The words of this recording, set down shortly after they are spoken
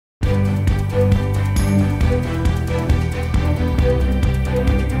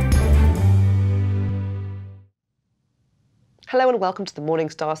Hello and welcome to the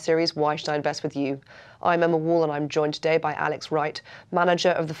Morningstar series, Why Should I Invest With You? I'm Emma Wall and I'm joined today by Alex Wright, manager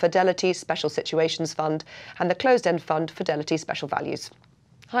of the Fidelity Special Situations Fund and the closed-end fund Fidelity Special Values.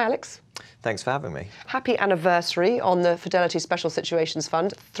 Hi Alex. Thanks for having me. Happy anniversary on the Fidelity Special Situations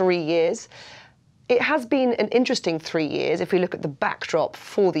Fund, 3 years. It has been an interesting 3 years if we look at the backdrop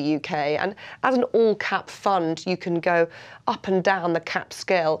for the UK, and as an all-cap fund you can go up and down the cap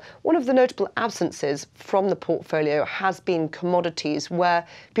scale. One of the notable absences from the portfolio has been commodities, where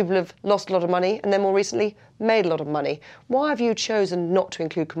people have lost a lot of money and then more recently made a lot of money. Why have you chosen not to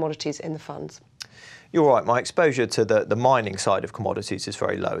include commodities in the funds? You're right, my exposure to the mining side of commodities is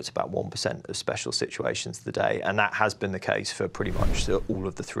very low. It's about 1% of special situations today, and that has been the case for pretty much all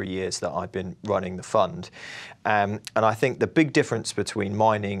of the 3 years that I've been running the fund. And I think the big difference between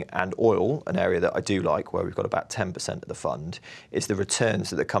mining and oil, an area that I do like, where we've got about 10% of the fund, is the returns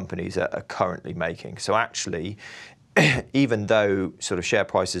that the companies are currently making. So actually, even though sort of share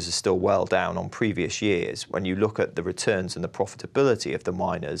prices are still well down on previous years, when you look at the returns and the profitability of the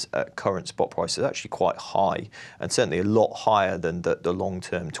miners at current spot prices, it's actually quite high, and certainly a lot higher than the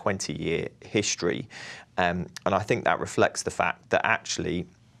long-term 20-year history. And I think that reflects the fact that actually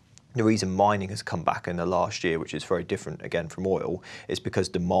the reason mining has come back in the last year, which is very different again from oil, is because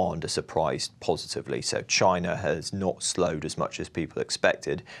demand has surprised positively. So China has not slowed as much as people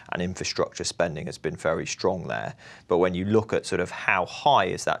expected, and infrastructure spending has been very strong there. But when you look at sort of how high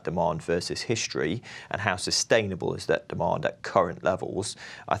is that demand versus history and how sustainable is that demand at current levels,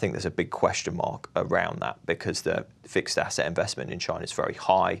 I think there's a big question mark around that, because the fixed asset investment in China is very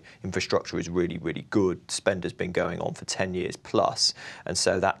high, infrastructure is really, really good, spend has been going on for 10 years plus, and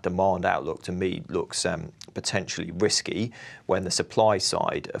so that demand outlook to me looks potentially risky when the supply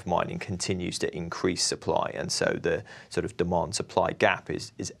side of mining continues to increase supply, and so the sort of demand-supply gap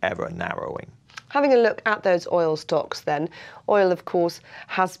is ever narrowing. Having a look at those oil stocks then, oil of course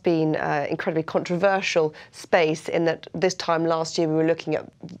has been incredibly controversial space in that this time last year we were looking at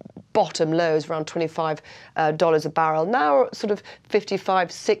bottom lows around $25 a barrel, now sort of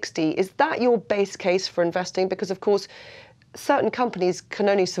 55, 60. Is that your base case for investing? Because of course certain companies can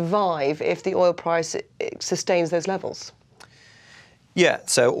only survive if the oil price sustains those levels. Yeah,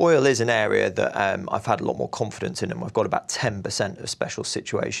 so oil is an area that I've had a lot more confidence in, and we've got about 10% of special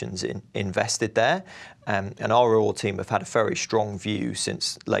situations invested there. And our oil team have had a very strong view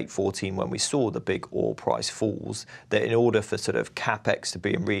since late 2014, when we saw the big oil price falls, that in order for sort of capex to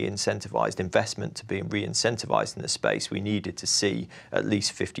be re-incentivized, investment to be re-incentivized in the space, we needed to see at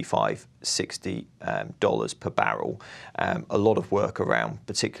least $55, $60 per barrel. A lot of work around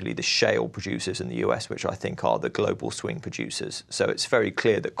particularly the shale producers in the US, which I think are the global swing producers. So it's very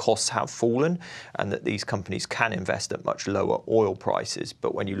clear that costs have fallen and that these companies can invest at much lower oil prices.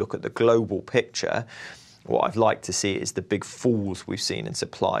 But when you look at the global picture, what I'd like to see is the big falls we've seen in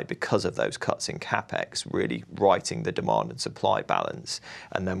supply because of those cuts in capex really righting the demand and supply balance.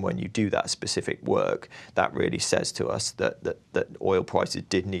 And then when you do that specific work, that really says to us that oil prices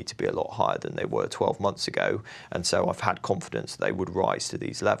did need to be a lot higher than they were 12 months ago. And so I've had confidence they would rise to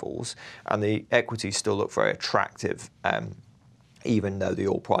these levels. And the equities still look very attractive. Even though the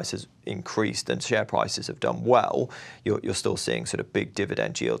oil price has increased and share prices have done well, you're still seeing sort of big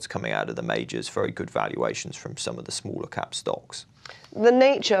dividend yields coming out of the majors, very good valuations from some of the smaller cap stocks. The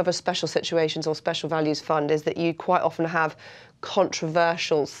nature of a special situations or special values fund is that you quite often have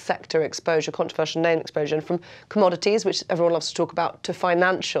controversial sector exposure, controversial name exposure, and from commodities, which everyone loves to talk about, to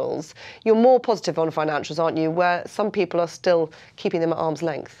financials. You're more positive on financials, aren't you, where some people are still keeping them at arm's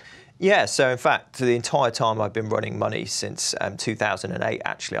length? Yeah, so in fact, the entire time I've been running money since 2008,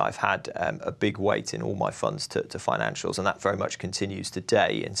 actually, I've had a big weight in all my funds to financials, and that very much continues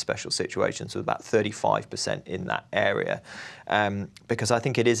today in special situations with about 35% in that area. Because I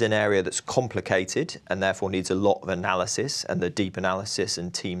think it is an area that's complicated and therefore needs a lot of analysis, and the deep analysis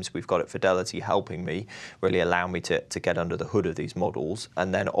and teams we've got at Fidelity helping me really allow me to get under the hood of these models.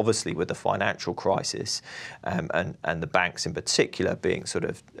 And then obviously with the financial crisis and the banks in particular being sort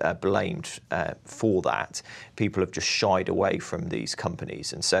of blamed for that, people have just shied away from these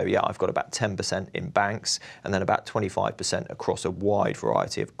companies. And so, yeah, I've got about 10% in banks and then about 25% across a wide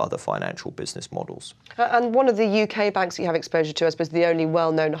variety of other financial business models. And one of the UK banks that you have exposure to, I suppose the only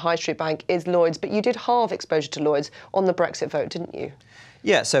well-known high street bank, is Lloyds, but you did halve exposure to Lloyds on the Brexit vote, didn't you?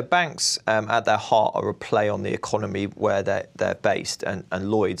 Yeah, so banks at their heart are a play on the economy where they're based, and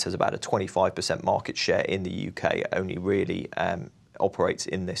Lloyds has about a 25% market share in the UK, only really operates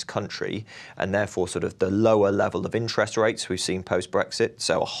in this country, and therefore sort of the lower level of interest rates we've seen post-Brexit,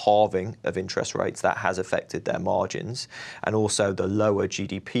 so a halving of interest rates, that has affected their margins, and also the lower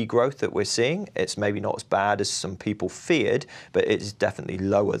GDP growth that we're seeing. It's maybe not as bad as some people feared, but it is definitely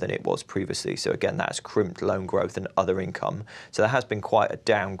lower than it was previously. So again, that's crimped loan growth and other income. So there has been quite a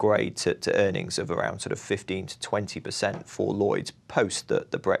downgrade to earnings of around sort of 15 to 20% for Lloyds post the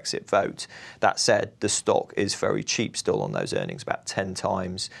Brexit vote. That said, the stock is very cheap still on those earnings, about 10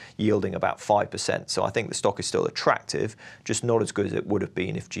 times, yielding about 5%. So I think the stock is still attractive, just not as good as it would have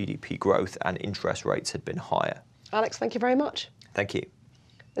been if GDP growth and interest rates had been higher. Alex, thank you very much. Thank you.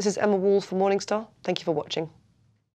 This is Emma Walls for Morningstar. Thank you for watching.